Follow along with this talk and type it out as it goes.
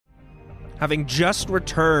having just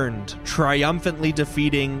returned, triumphantly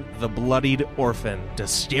defeating the bloodied orphan,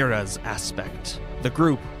 Destira's aspect. The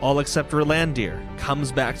group, all except Rolandir,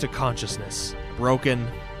 comes back to consciousness, broken,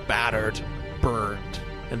 battered, burned,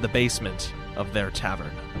 in the basement of their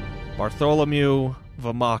tavern. Bartholomew,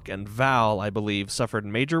 Vamok, and Val, I believe, suffered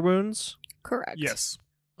major wounds? Correct. Yes.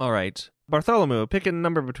 All right. Bartholomew, pick a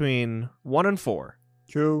number between 1 and 4.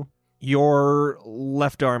 2. Your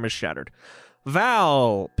left arm is shattered.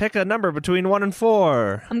 Val, pick a number between 1 and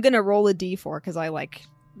 4. I'm gonna roll a d4 because I like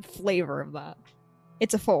flavor of that.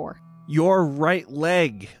 It's a 4. Your right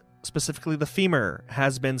leg, specifically the femur,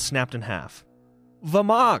 has been snapped in half.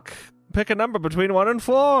 Vamok, pick a number between 1 and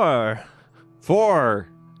 4. 4.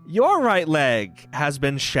 Your right leg has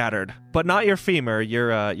been shattered, but not your femur.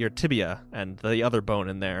 Your tibia and the other bone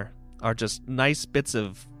in there are just nice bits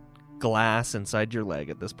of glass inside your leg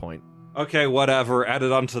at this point. Okay, whatever. Add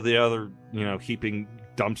it onto the other, heaping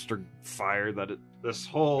dumpster fire that this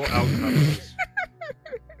whole outcome is.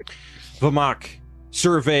 Vamok,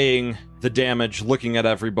 surveying the damage, looking at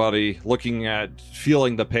everybody,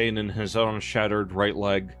 feeling the pain in his own shattered right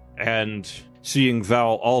leg, and seeing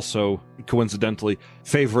Val also, coincidentally,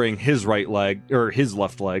 favoring his right leg, or his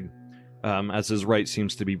left leg, as his right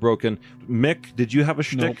seems to be broken. Mick, did you have a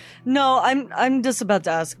shtick? Nope. No, I'm just about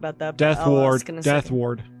to ask about that. Death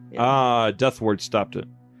ward. Yeah. Death ward stopped it.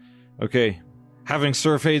 Okay. Having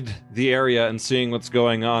surveyed the area and seeing what's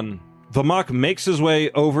going on, Vamok makes his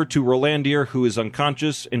way over to Rolandir, who is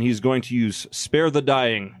unconscious, and he's going to use Spare the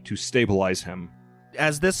Dying to stabilize him.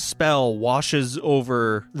 As this spell washes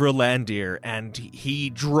over Rolandir and he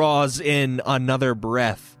draws in another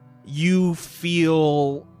breath, you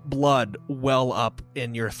feel blood well up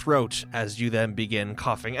in your throat as you then begin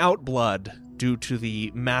coughing out blood due to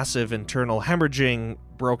the massive internal hemorrhaging,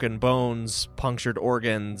 broken bones, punctured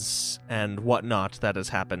organs, and whatnot that has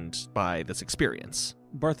happened by this experience.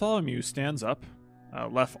 Bartholomew stands up,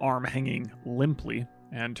 left arm hanging limply,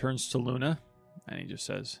 and turns to Luna, and he just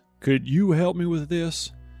says, "Could you help me with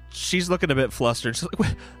this?" She's looking a bit flustered. She's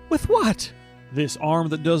like, with what? This arm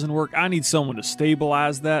that doesn't work, I need someone to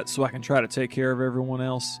stabilize that so I can try to take care of everyone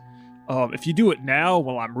else. If you do it now,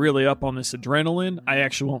 while I'm really up on this adrenaline, I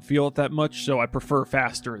actually won't feel it that much, so I prefer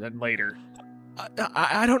faster than later.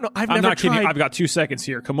 I don't know. I'm never not kidding. tried. I've got 2 seconds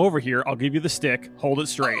here. Come over here. I'll give you the stick. Hold it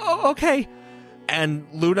straight. Oh, okay. And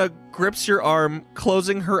Luna grips your arm,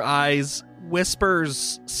 closing her eyes,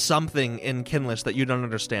 whispers something in Kinlish that you don't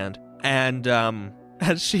understand. And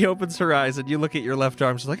as she opens her eyes and you look at your left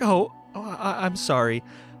arm, she's like, I'm sorry.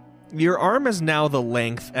 Your arm is now the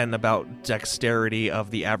length and about dexterity of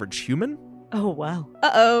the average human. Oh, wow.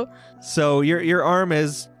 Uh-oh. So your arm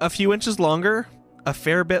is a few inches longer, a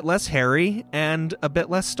fair bit less hairy, and a bit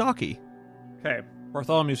less stocky. Okay.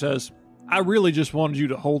 Bartholomew says, I really just wanted you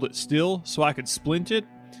to hold it still so I could splint it.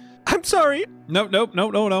 I'm sorry.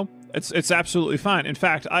 No. It's absolutely fine. In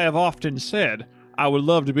fact, I have often said I would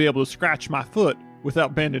love to be able to scratch my foot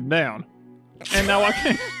without bending down. And now I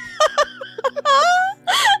can.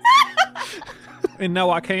 And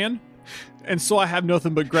now I can. And so I have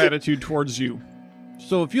nothing but gratitude towards you.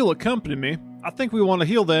 So if you'll accompany me, I think we want to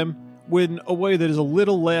heal them in a way that is a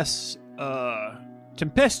little less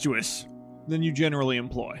tempestuous than you generally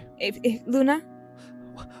employ. If Luna,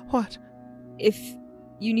 What? if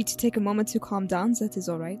you need to take a moment to calm down, that is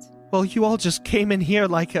all right. Well, you all just came in here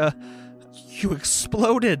like you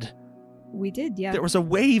exploded. We did, yeah. There was a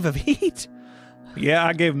wave of heat. Yeah,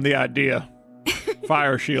 I gave him the idea.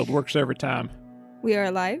 Fire shield works every time. We are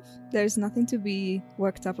alive. There's nothing to be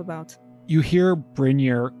worked up about. You hear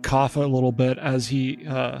Brynjar cough a little bit as he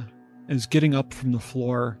is getting up from the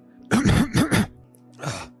floor.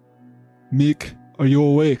 Meek, are you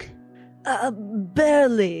awake?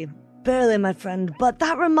 Barely, my friend. But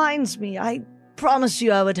that reminds me, I promised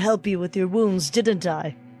you I would help you with your wounds, didn't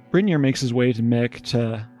I? Brynjar makes his way to Mick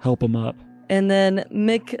to help him up. And then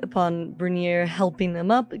Mick, upon Brynjar helping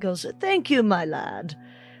him up, goes, "Thank you, my lad.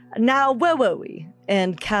 Now, where were we?"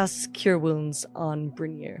 And casts Cure Wounds on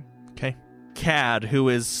Brynjar. Okay. Cad, who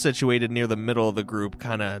is situated near the middle of the group,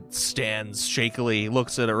 kind of stands shakily,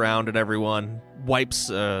 looks around at everyone, wipes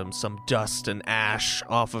some dust and ash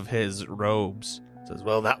off of his robes. Says,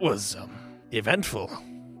 well, that was eventful.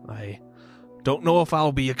 I don't know if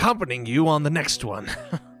I'll be accompanying you on the next one.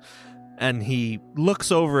 And he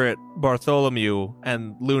looks over at Bartholomew,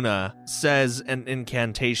 and Luna says an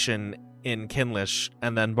incantation in Kinlish,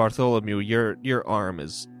 and then Bartholomew, your arm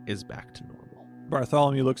is back to normal.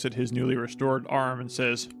 Bartholomew looks at his newly restored arm and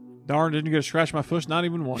says, "Darn, didn't get to scratch my foot, not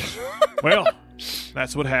even once." Well,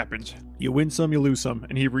 that's what happens. You win some, you lose some.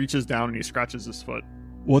 And he reaches down and he scratches his foot.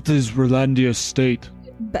 What is Rolandia's state?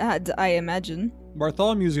 bad, I imagine.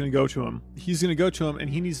 Bartholomew's going to go to him. He's going to go to him, and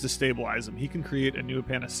he needs to stabilize him. He can create a new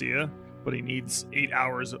panacea, but he needs 8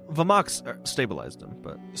 hours. Vamox stabilized him,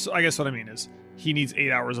 but So I guess what I mean is he needs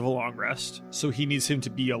 8 hours of a long rest. So he needs him to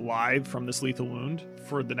be alive from this lethal wound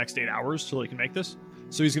for the next 8 hours till he can make this.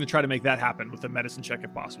 So he's going to try to make that happen with a medicine check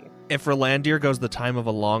if possible. if Rolandir goes the time of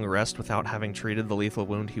a long rest without having treated the lethal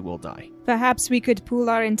wound, he will die. Perhaps we could pool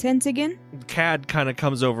our intent again? Cad kind of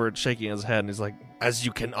comes over and shaking his head, and he's like, as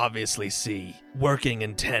you can obviously see, working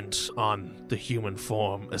intent on the human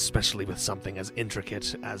form, especially with something as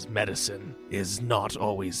intricate as medicine, is not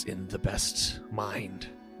always in the best mind.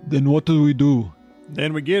 Then what do we do?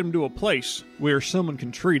 Then we get him to a place where someone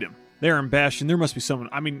can treat him. There in Bastion, there must be someone.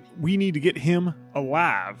 I mean, we need to get him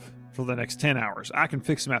alive for the next 10 hours. I can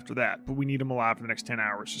fix him after that, but we need him alive for the next 10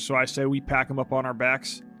 hours. So I say we pack him up on our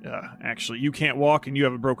backs. Actually, you can't walk and you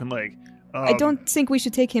have a broken leg. I don't think we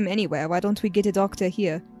should take him anywhere. Why don't we get a doctor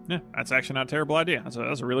here? Yeah, that's actually not a terrible idea. That's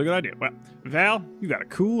a really good idea. Well, Val, you got a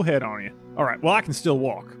cool head on you. All right, well, I can still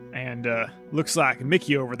walk. And looks like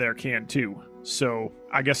Mickey over there can too. So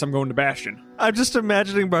I guess I'm going to Bastion. I'm just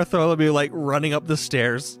imagining Bartholomew like running up the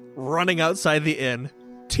stairs, running outside the inn,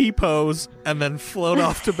 T-pose, and then float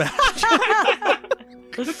off to Bastion.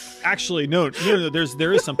 Actually, no,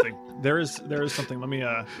 there is something. There is something. Let me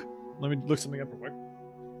look something up real quick.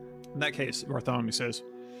 In that case, Bartholomew says,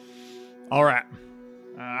 all right,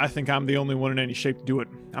 I think I'm the only one in any shape to do it.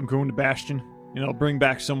 I'm going to Bastion, and I'll bring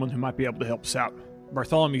back someone who might be able to help us out.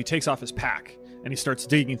 Bartholomew takes off his pack, and he starts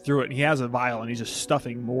digging through it, and he has a vial, and he's just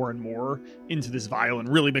stuffing more and more into this vial and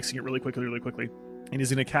really mixing it really quickly. And he's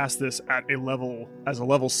going to cast this at a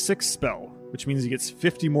level 6 spell, which means he gets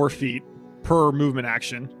 50 more feet per movement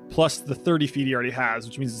action, plus the 30 feet he already has,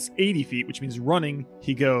 which means it's 80 feet, which means running,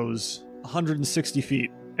 he goes 160 feet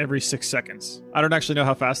every 6 seconds. I don't actually know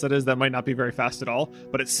how fast that is. That might not be very fast at all,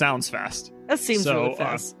 but it sounds fast. That seems really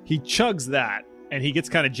fast. He chugs that, and he gets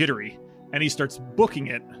kind of jittery, and he starts booking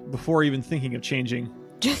it before even thinking of changing.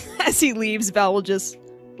 Just as he leaves, Val will just,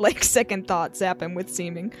 second thought zap him with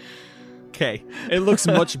seeming. Okay. It looks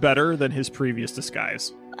much better than his previous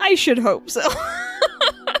disguise. I should hope so.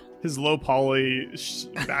 His low poly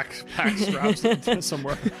backpack straps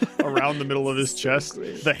somewhere around the middle of his chest.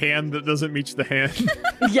 The hand that doesn't reach the hand.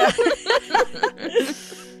 Yeah.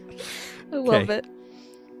 I love Okay. it.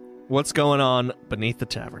 What's going on beneath the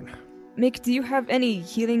tavern? Mick, do you have any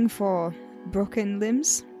healing for broken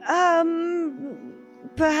limbs?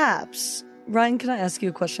 Perhaps. Ryan, can I ask you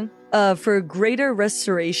a question? For greater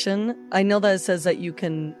restoration, I know that it says that you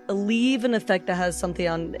can leave an effect that has something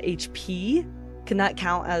on HP. Can that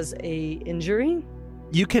count as a injury?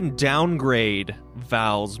 You can downgrade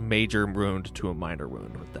Val's major wound to a minor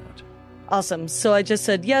wound with that. Awesome. So I just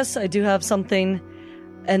said, yes, I do have something.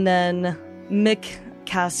 And then Mick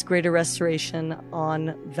casts greater restoration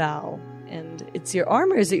on Val. And it's your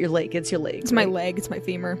arm or is it your leg? It's your leg. It's my leg. It's my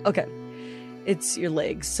femur. Okay. It's your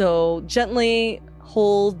leg. So gently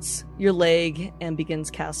holds your leg and begins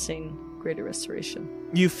casting greater restoration.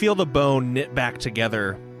 You feel the bone knit back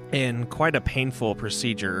together in quite a painful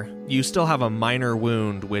procedure. You still have a minor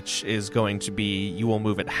wound, which is going to be, you will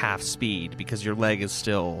move at half speed because your leg is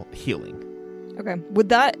still healing. Okay. Would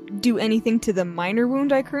that do anything to the minor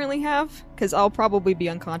wound I currently have? Because I'll probably be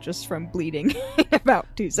unconscious from bleeding in about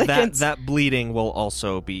 2 seconds. That bleeding will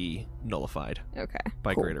also be nullified Okay.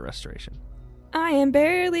 by cool. greater restoration. I am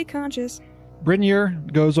barely conscious.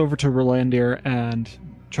 Brynir goes over to Rolandir and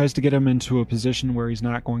tries to get him into a position where he's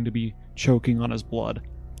not going to be choking on his blood.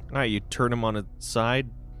 All right, you turn him on its side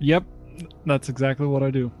Yep, that's exactly what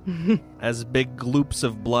I do. as big gloops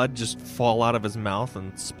of blood just fall out of his mouth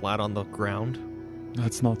and splat on the ground.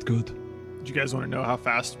 That's not good. Do you guys want to know how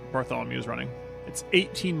fast Bartholomew is running? It's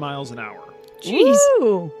 18 miles an hour. Jeez.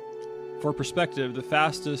 Woo! For perspective, the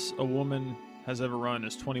fastest a woman has ever run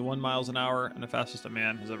is 21 miles an hour, and the fastest a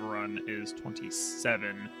man has ever run is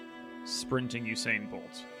 27, sprinting Usain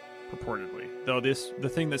Bolt, purportedly. Though the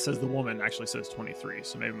thing that says the woman actually says 23,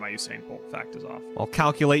 so maybe my Usain Bolt fact is off. I'll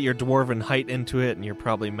calculate your dwarven height into it, and you're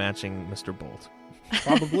probably matching Mr. Bolt.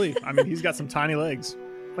 Probably. I mean, he's got some tiny legs.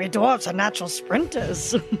 We dwarves are natural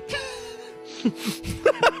sprinters.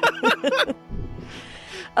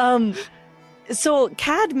 So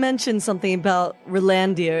Cad mentioned something about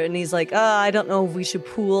Rolandir, and he's like, I don't know if we should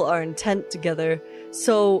pool our intent together.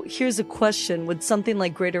 So here's a question. Would something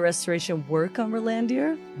like Greater Restoration work on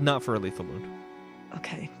Rolandir? Not for a lethal wound.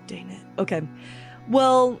 Okay, dang it. Okay.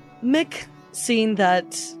 Well, Mick, seeing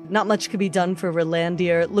that not much could be done for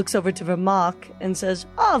Rolandir, looks over to Vermak and says,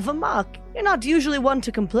 Vermak, you're not usually one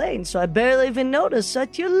to complain, so I barely even noticed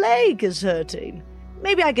that your leg is hurting.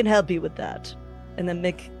 Maybe I can help you with that. And then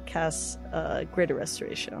Mick casts Greater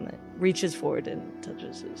Restoration on it. Reaches forward and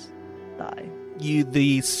touches his thigh.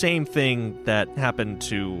 The same thing that happened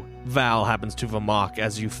to Val happens to Vamok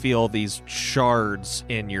as you feel these shards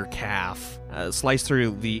in your calf slice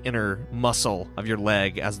through the inner muscle of your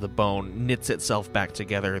leg as the bone knits itself back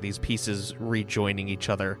together, these pieces rejoining each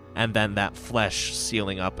other, and then that flesh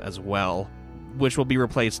sealing up as well, which will be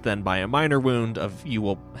replaced then by a minor wound of you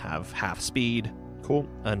will have half speed. Cool.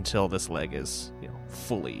 Until this leg is,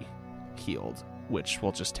 fully healed, which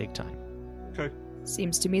will just take time. Okay.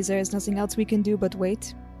 Seems to me there is nothing else we can do but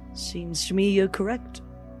wait. Seems to me you're correct.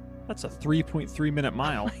 That's a 3.3 minute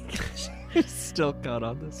mile. Still caught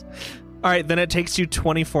on this. All right, then it takes you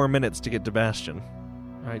 24 minutes to get to Bastion.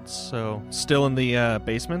 All right, so still in the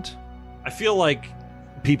basement? I feel like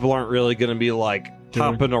people aren't really going to be like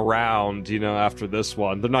hopping around, after this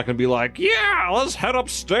one. They're not going to be like, yeah, let's head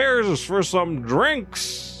upstairs for some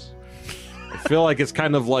drinks. I feel like it's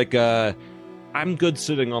kind of like I'm good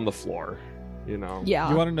sitting on the floor, Yeah.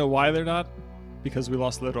 You want to know why they're not? Because we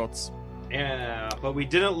lost Lerots. Yeah, but we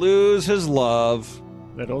didn't lose his love.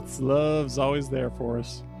 Lerots' love's always there for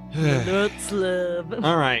us. Let's live.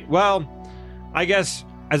 All right, well, I guess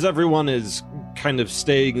as everyone is kind of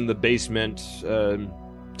staying in the basement,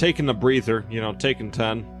 taking a breather, taking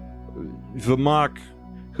 10, Vamok,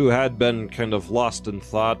 who had been kind of lost in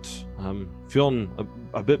thought, feeling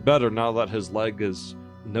a bit better now that his leg is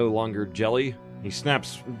no longer jelly. He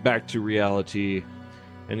snaps back to reality,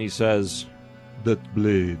 and he says, That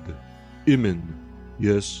blade, Imin,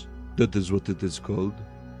 yes, that is what it is called.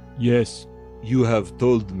 Yes. You have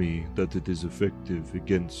told me that it is effective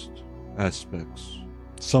against aspects.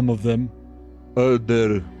 Some of them. Are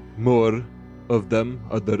there more of them?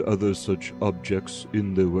 Are there other such objects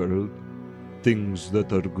in the world? Things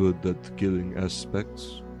that are good at killing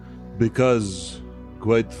aspects? Because,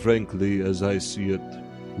 quite frankly, as I see it,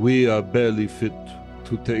 we are barely fit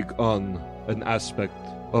to take on an aspect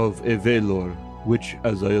of a Valor, which,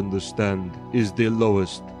 as I understand, is the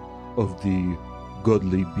lowest of the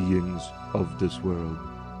godly beings of this world.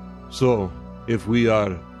 So, if we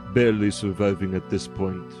are barely surviving at this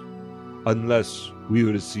point, unless we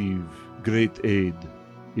receive great aid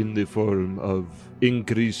in the form of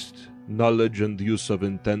increased knowledge and use of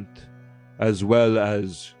intent, as well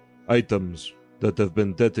as items that have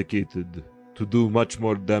been dedicated to do much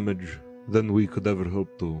more damage than we could ever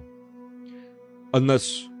hope to.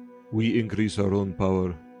 Unless we increase our own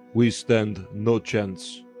power, we stand no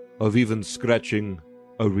chance of even scratching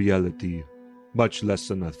a reality, much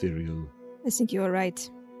less an ethereal. I think you are right.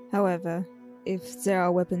 However, if there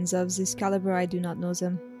are weapons of this caliber, I do not know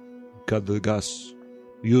them. Kadalgas,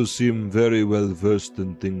 you seem very well versed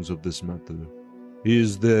in things of this matter.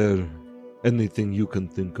 Is there anything you can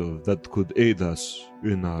think of that could aid us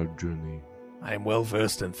in our journey? I am well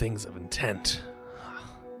versed in things of intent.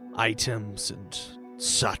 Items and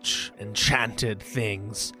such enchanted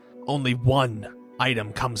things. Only one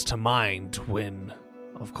item comes to mind when,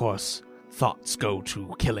 of course, thoughts go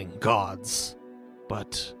to killing gods.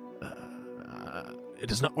 But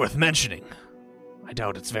it is not worth mentioning. I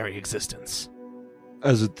doubt its very existence.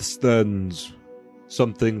 As it stands,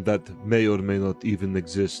 something that may or may not even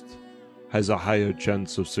exist has a higher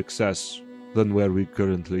chance of success than where we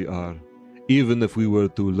currently are. Even if we were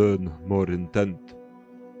to learn more intent,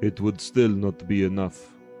 it would still not be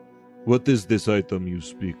enough. What is this item you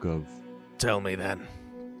speak of? Tell me then,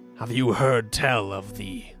 have you heard tell of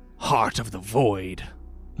the Heart of the Void?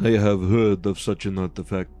 I have heard of such an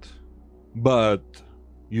artifact, but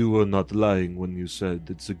you were not lying when you said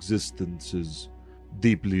its existence is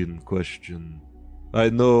deeply in question. I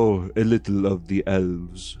know a little of the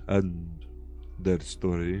elves and their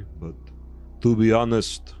story, but to be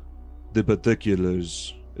honest, the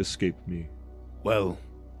particulars escape me. Well,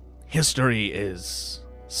 history is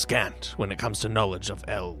scant when it comes to knowledge of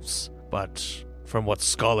elves, but from what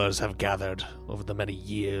scholars have gathered over the many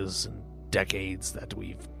years and decades that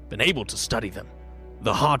we've been able to study them,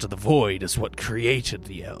 the Heart of the Void is what created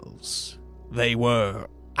the elves. They were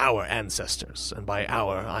our ancestors, and by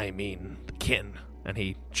our, I mean the kin. And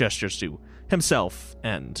he gestures to himself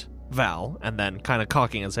and Val, and then kind of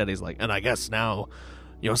cocking his head, he's like, and I guess now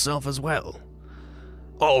yourself as well.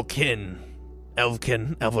 All kin,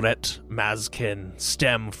 Elfkin, Elveret, Mazkin,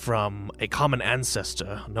 stem from a common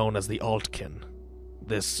ancestor known as the Altkin.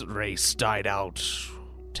 This race died out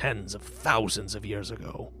tens of thousands of years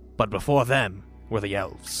ago, but before them were the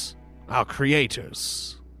elves, our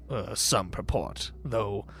creators, some purport,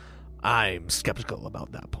 though I'm skeptical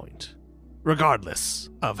about that point. Regardless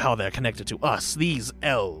of how they're connected to us, these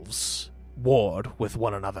elves warred with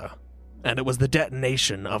one another And it was the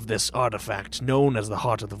detonation of this artifact, known as the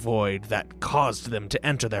Heart of the Void, that caused them to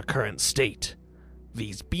enter their current state.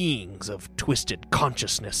 These beings of twisted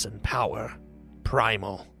consciousness and power.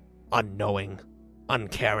 Primal, unknowing,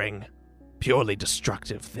 uncaring, purely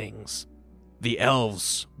destructive things. The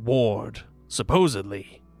elves warred,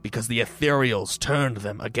 supposedly, because the ethereals turned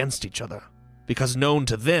them against each other. Because known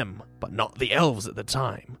to them, but not the elves at the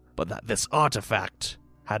time, but that this artifact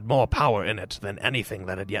had more power in it than anything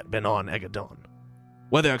that had yet been on Egadon.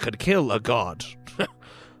 Whether it could kill a god,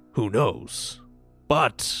 who knows?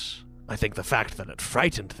 But I think the fact that it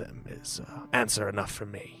frightened them is answer enough for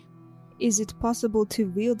me. Is it possible to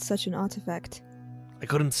wield such an artifact? I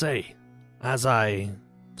couldn't say. As I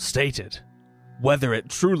stated, whether it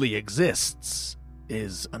truly exists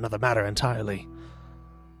is another matter entirely.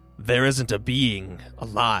 There isn't a being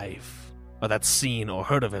alive, or that's seen or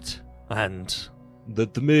heard of it, and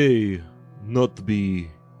That may not be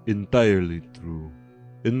entirely true.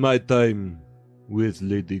 In my time with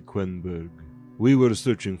Lady Quenberg, we were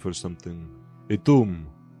searching for something. A tomb.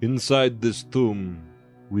 Inside this tomb,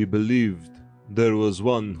 we believed there was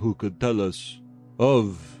one who could tell us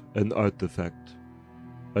of an artifact.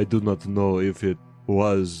 I do not know if it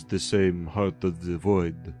was the same Heart of the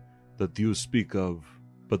Void that you speak of,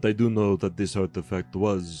 but I do know that this artifact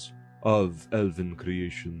was of elven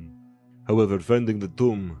creation. However, finding the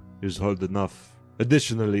tomb is hard enough.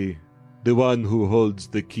 Additionally, the one who holds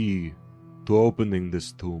the key to opening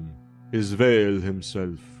this tomb is Vale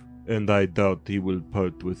himself, and I doubt he will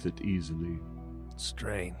part with it easily.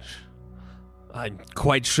 strange. I'm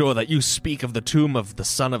quite sure that you speak of the tomb of the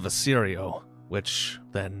son of Asirio, which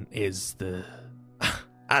then is the...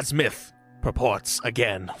 As myth purports,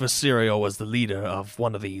 again, Asirio was the leader of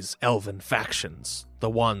one of these elven factions, the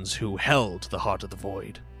ones who held the Heart of the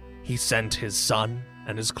Void. He sent his son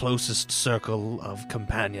and his closest circle of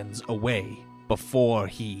companions away before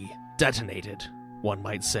he detonated, one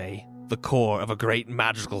might say, the core of a great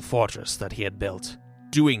magical fortress that he had built.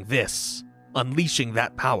 Doing this, unleashing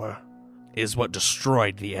that power, is what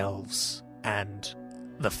destroyed the elves and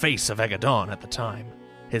the face of Egadon at the time.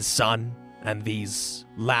 His son and these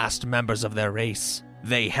last members of their race,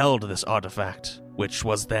 they held this artifact, which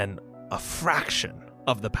was then a fraction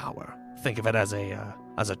of the power. Think of it as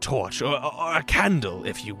a torch, or a candle,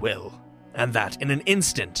 if you will. And that, in an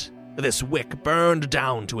instant, this wick burned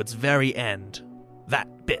down to its very end.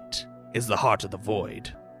 That bit is the Heart of the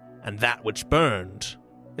Void. And that which burned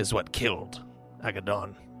is what killed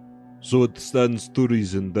Egadon. So it stands to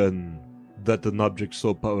reason, then, that an object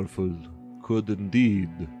so powerful could indeed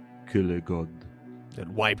kill a god. It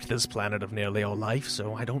wiped this planet of nearly all life,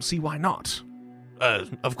 so I don't see why not.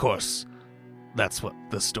 Of course, that's what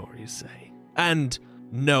the stories say. And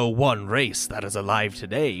no one race that is alive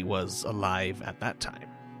today was alive at that time.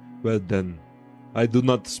 Well then, I do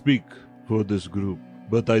not speak for this group,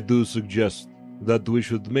 but I do suggest that we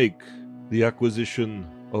should make the acquisition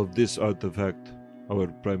of this artifact our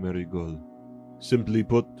primary goal. Simply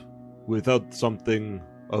put, without something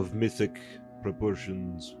of mythic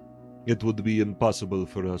proportions, it would be impossible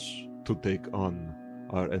for us to take on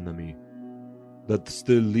our enemy. That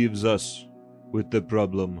still leaves us with the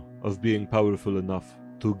problem of being powerful enough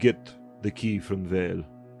to get the key from Vale.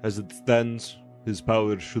 As it stands, his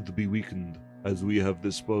power should be weakened, as we have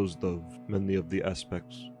disposed of many of the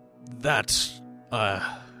aspects. That,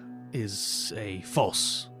 is a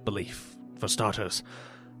false belief, for starters.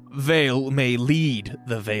 Vale may lead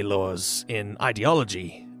the Valors in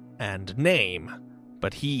ideology and name,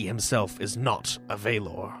 but he himself is not a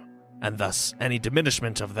Valor, and thus any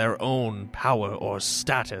diminishment of their own power or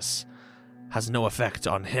status has no effect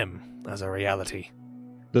on him as a reality.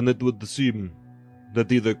 Then it would seem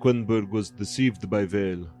that either Quenberg was deceived by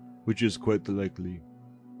Vale, which is quite likely,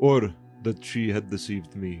 or that she had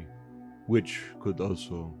deceived me, which could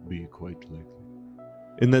also be quite likely.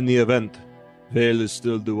 In any event, Vale is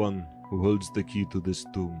still the one who holds the key to this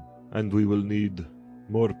tomb, and we will need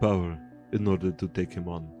more power in order to take him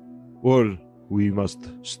on. Or we must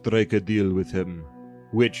strike a deal with him,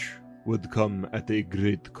 which would come at a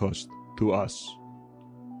great cost to us.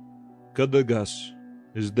 Kadagas,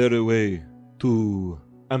 is there a way to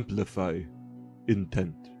amplify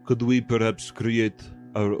intent? Could we perhaps create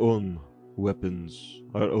our own weapons,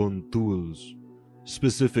 our own tools,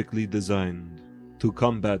 specifically designed to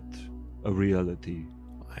combat a reality?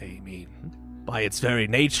 I mean, by its very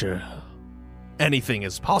nature, anything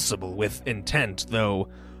is possible with intent, though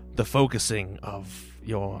the focusing of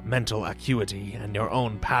your mental acuity and your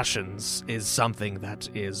own passions is something that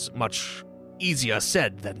is much easier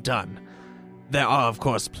said than done. There are, of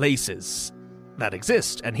course, places that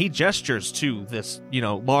exist. And he gestures to this,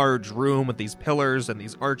 large room with these pillars and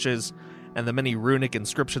these arches and the many runic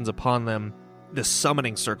inscriptions upon them, this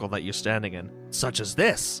summoning circle that you're standing in, such as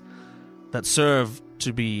this, that serve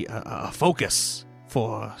to be a focus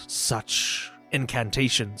for such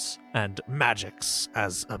incantations and magics,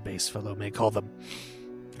 as a base fellow may call them.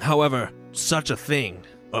 However, such a thing,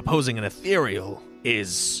 opposing an ethereal,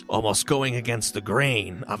 is almost going against the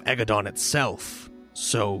grain of Egadon itself.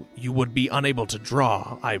 So you would be unable to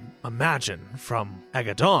draw, I imagine, from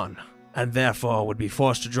Egadon, and therefore would be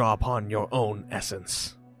forced to draw upon your own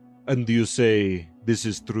essence. And do you say this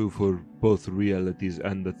is true for both realities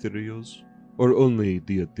and ethereals? Or only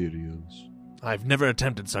the ethereals? I've never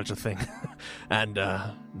attempted such a thing, and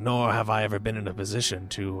nor have I ever been in a position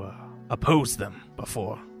to oppose them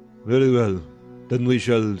before. Very well. Then we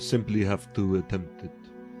shall simply have to attempt it.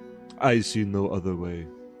 I see no other way.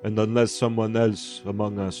 And unless someone else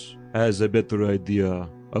among us has a better idea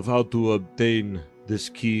of how to obtain this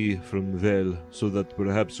key from Vale, so that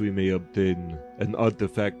perhaps we may obtain an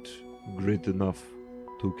artifact great enough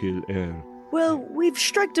to kill air. Well, we've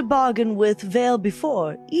struck a bargain with Vale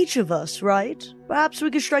before, each of us, right? Perhaps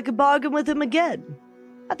we could strike a bargain with him again.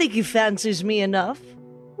 I think he fancies me enough.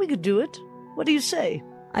 We could do it. What do you say?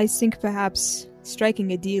 I think perhaps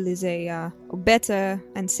striking a deal is a better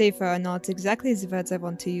and safer, not exactly the words I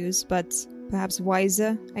want to use, but perhaps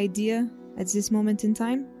wiser idea at this moment in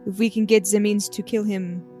time. If we can get the means to kill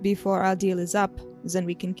him before our deal is up, then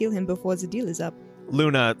we can kill him before the deal is up.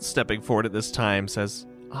 Luna, stepping forward at this time, says,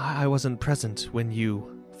 I wasn't present when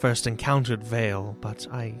you first encountered Vale, but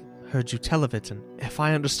I heard you tell of it, and if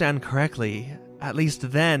I understand correctly, at least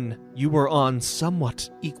then you were on somewhat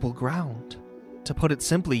equal ground. To put it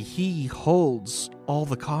simply, he holds all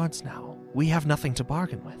the cards now. We have nothing to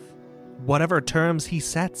bargain with. Whatever terms he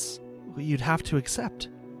sets, you'd have to accept.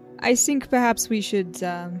 I think perhaps we should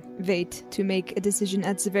wait to make a decision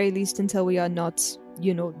at the very least until we are not,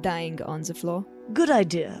 dying on the floor. Good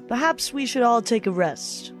idea. Perhaps we should all take a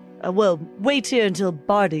rest. Wait here until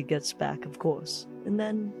Barty gets back, of course. And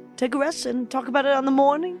then take a rest and talk about it on the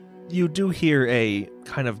morning. You do hear a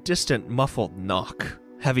kind of distant, muffled knock.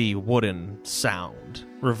 Heavy wooden sound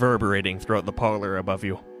reverberating throughout the parlor above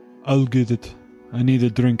you. I'll get it. I need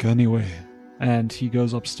a drink anyway. And he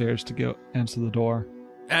goes upstairs to go answer the door.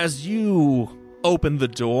 As you open the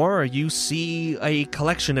door, you see a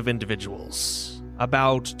collection of individuals.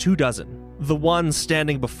 About 24. The one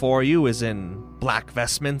standing before you is in black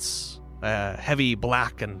vestments, a heavy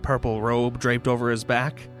black and purple robe draped over his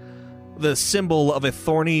back, the symbol of a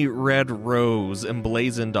thorny red rose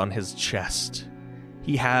emblazoned on his chest.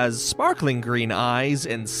 He has sparkling green eyes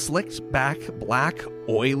and slicked back black,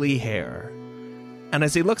 oily hair. And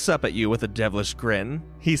as he looks up at you with a devilish grin,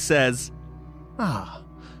 he says, I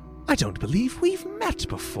don't believe we've met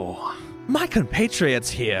before. My compatriots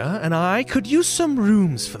here and I could use some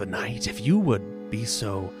rooms for the night if you would be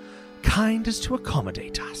so kind as to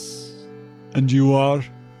accommodate us. And you are?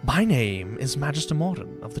 My name is Magister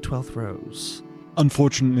Morden of the 12th Rose.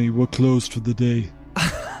 Unfortunately, we're closed for the day.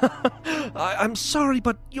 I'm sorry,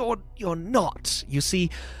 but you're not. You see,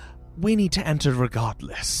 we need to enter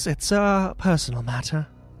regardless. It's a personal matter.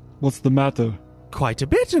 What's the matter? Quite a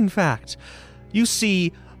bit, in fact. You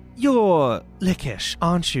see, you're Lickish,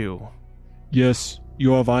 aren't you? Yes,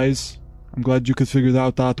 you have eyes. I'm glad you could figure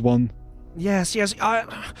out that one. Yes.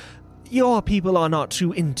 Your people are not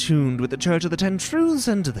too in tune with the Church of the Ten Truths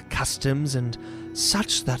and the customs and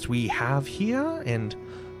such that we have here in,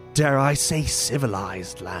 dare I say,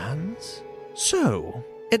 civilized lands. So,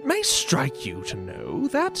 it may strike you to know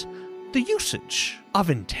that the usage of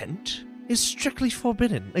intent is strictly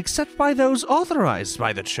forbidden, except by those authorized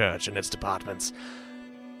by the Church and its departments,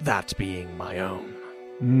 that being my own.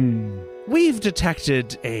 We've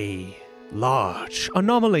detected a large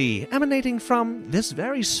anomaly emanating from this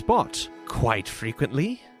very spot quite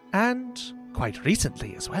frequently, and quite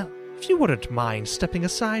recently as well. If you wouldn't mind stepping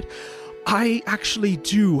aside, I actually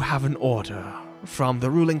do have an order from the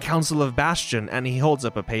ruling council of Bastion, and he holds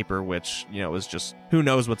up a paper which, is just, who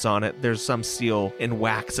knows what's on it. There's some seal in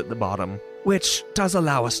wax at the bottom, which does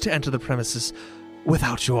allow us to enter the premises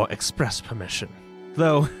without your express permission.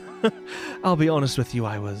 Though, I'll be honest with you,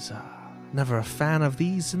 I was never a fan of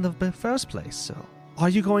these in the first place, so... Are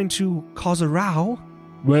you going to cause a row?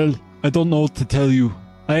 Well, I don't know what to tell you.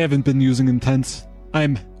 I haven't been using intents.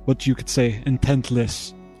 I'm, what you could say,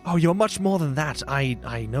 intentless. Oh, you're much more than that,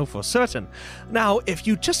 I know for certain. Now, if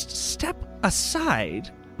you just step aside...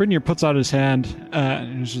 Brynir puts out his hand,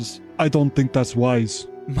 and is just, I don't think that's wise.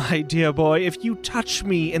 My dear boy, if you touch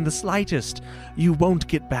me in the slightest, you won't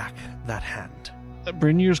get back that hand.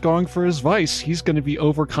 Brynjar's going for his vice. He's going to be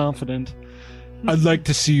overconfident. I'd like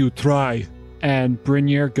to see you try. And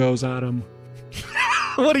Brynjar goes at him.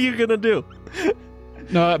 What are you gonna do?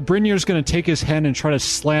 No, Brynjar's going to take his hand and try to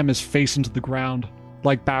slam his face into the ground,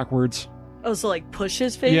 like backwards. Oh, so like push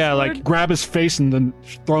his face Yeah, forward? like grab his face and then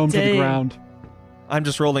throw him to the Dang. ground. I'm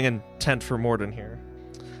just rolling intent for Morden here.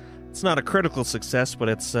 It's not a critical success, but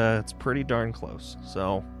it's pretty darn close.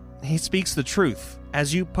 So he speaks the truth.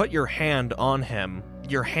 As you put your hand on him,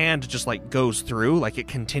 your hand just like goes through, like it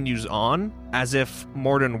continues on, as if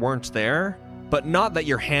Morden weren't there. But not that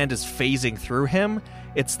your hand is phasing through him,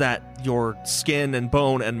 it's that your skin and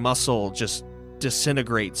bone and muscle just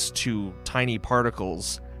disintegrates to tiny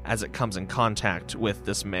particles as it comes in contact with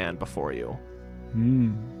this man before you.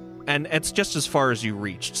 Hmm. And it's just as far as you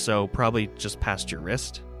reached, so probably just past your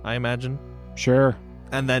wrist, I imagine. Sure.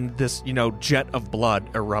 And then this, jet of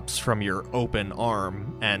blood erupts from your open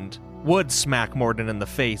arm and would smack Morden in the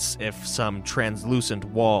face if some translucent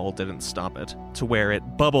wall didn't stop it, to where it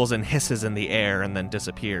bubbles and hisses in the air and then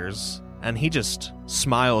disappears. And he just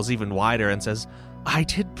smiles even wider and says, "I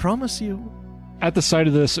did promise you." At the sight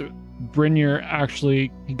of this, Brynjar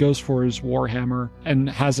actually, he goes for his warhammer and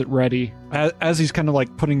has it ready. As he's kind of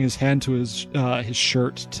like putting his hand to his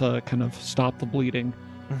shirt to kind of stop the bleeding.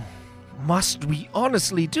 Must we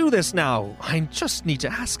honestly do this now? I just need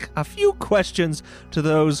to ask a few questions to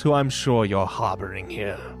those who I'm sure you're harboring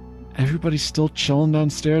here. Everybody's still chilling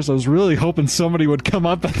downstairs. I was really hoping somebody would come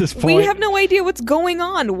up at this point. We have no idea what's going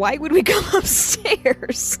on. Why would we come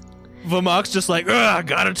upstairs? Vamok's just like, ugh,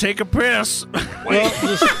 gotta take a piss. Wait,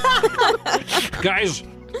 guys,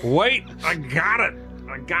 wait! I got it.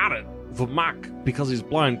 Vamok, because he's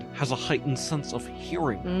blind, has a heightened sense of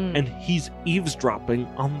hearing, and he's eavesdropping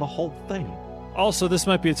on the whole thing. Also, this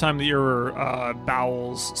might be a time that your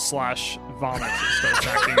bowels/vomit starts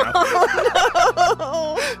acting up.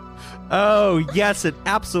 Oh, yes, it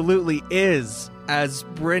absolutely is. As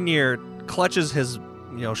Brynjar clutches his,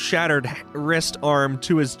 shattered wrist arm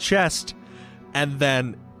to his chest and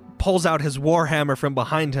then pulls out his warhammer from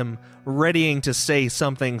behind him, readying to say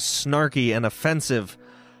something snarky and offensive.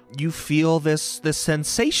 You feel this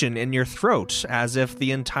sensation in your throat, as if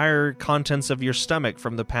the entire contents of your stomach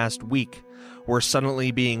from the past week were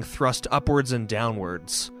suddenly being thrust upwards and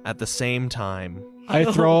downwards at the same time. I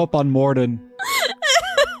throw up on Morden.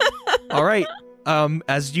 All right.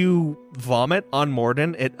 As you vomit on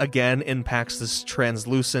Morden, it again impacts this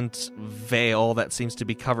translucent veil that seems to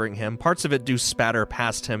be covering him. Parts of it do spatter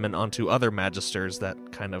past him and onto other magisters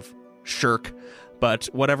that kind of shirk, but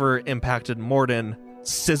whatever impacted Morden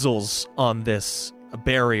sizzles on this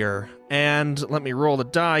barrier. And let me roll the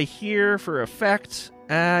die here for effect.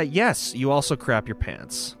 Yes, you also crap your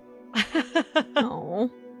pants. Oh.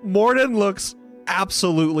 Morden looks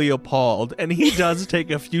absolutely appalled, and he does take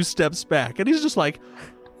a few steps back, and he's just like,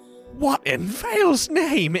 "What in Vale's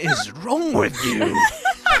name is wrong with you?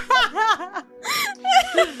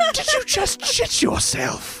 Did you just shit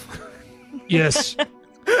yourself?" Yes.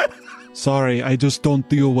 Sorry, I just don't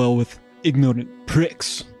deal well with ignorant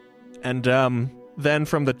pricks. And then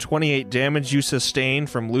from the 28 damage you sustain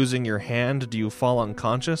from losing your hand, do you fall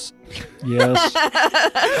unconscious? Yes.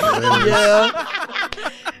 Yeah.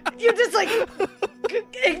 You're just like,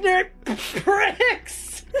 ignorant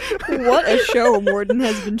pricks. What a show Morden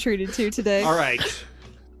has been treated to today. All right.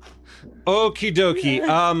 Okie dokie.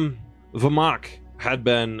 Vamok had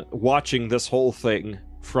been watching this whole thing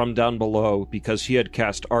from down below because he had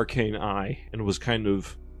cast Arcane Eye and was kind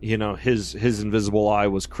of, his invisible eye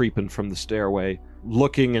was creeping from the stairway,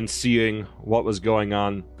 looking and seeing what was going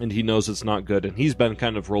on, and he knows it's not good. And he's been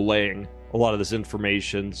kind of relaying a lot of this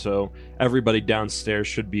information, so everybody downstairs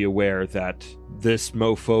should be aware that this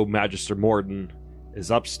mofo Magister Morden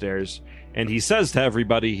is upstairs. And he says to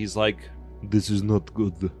everybody, he's like, This is not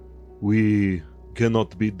good. We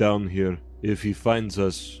cannot be down here. If he finds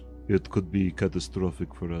us, it could be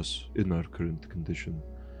catastrophic for us in our current condition.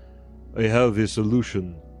 I have a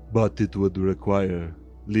solution, but it would require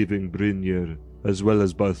leaving Brynjar as well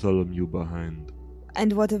as Bartholomew behind.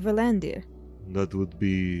 And what of Rolandir? That would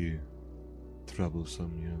be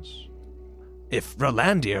troublesome, yes. If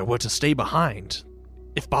Rolandir were to stay behind,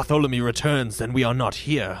 if Bartholomew returns, then we are not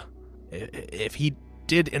here. If he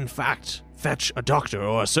did in fact fetch a doctor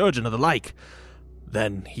or a surgeon or the like,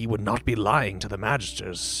 then he would not be lying to the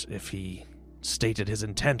Magisters if he stated his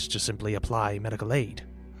intent to simply apply medical aid.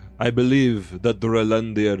 I believe that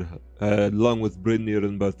Rolandir, along with Brynjar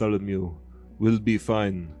and Bartholomew, will be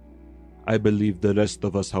fine. I believe the rest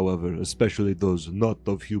of us, however, especially those not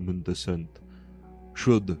of human descent,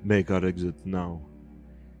 should make our exit now.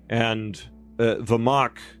 and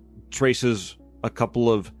Vamok traces a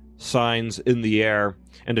couple of signs in the air,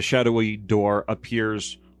 and a shadowy door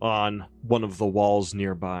appears on one of the walls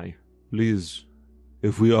nearby. Please,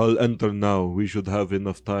 if we all enter now, we should have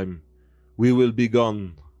enough time. We will be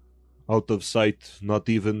gone, out of sight, not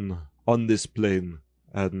even on this plane,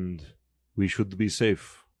 and we should be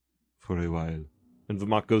safe for a while. And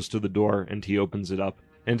Vamok goes to the door, and he opens it up.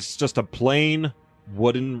 And it's just a plain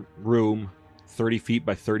wooden room, 30 feet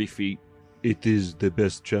by 30 feet. It is the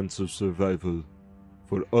best chance of survival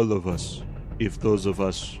for all of us, if those of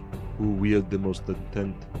us who wield the most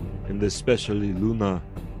intent, and especially Luna,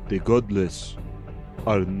 the godless,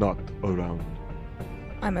 are not around.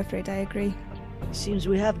 I'm afraid I agree. Seems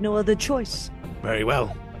we have no other choice. Very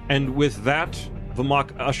well. And with that,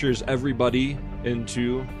 Vamok ushers everybody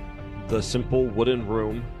into the simple wooden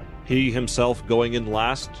room. He himself going in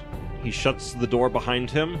last. He shuts the door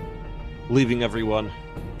behind him, leaving everyone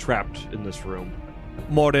trapped in this room.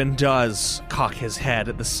 Morden does cock his head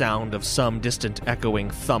at the sound of some distant echoing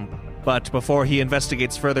thump. But before he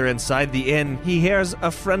investigates further inside the inn, he hears a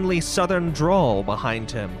friendly southern drawl behind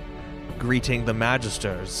him, greeting the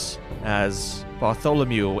Magisters as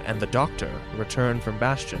Bartholomew and the Doctor return from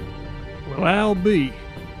Bastion. Well, I'll be.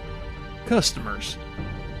 Customers.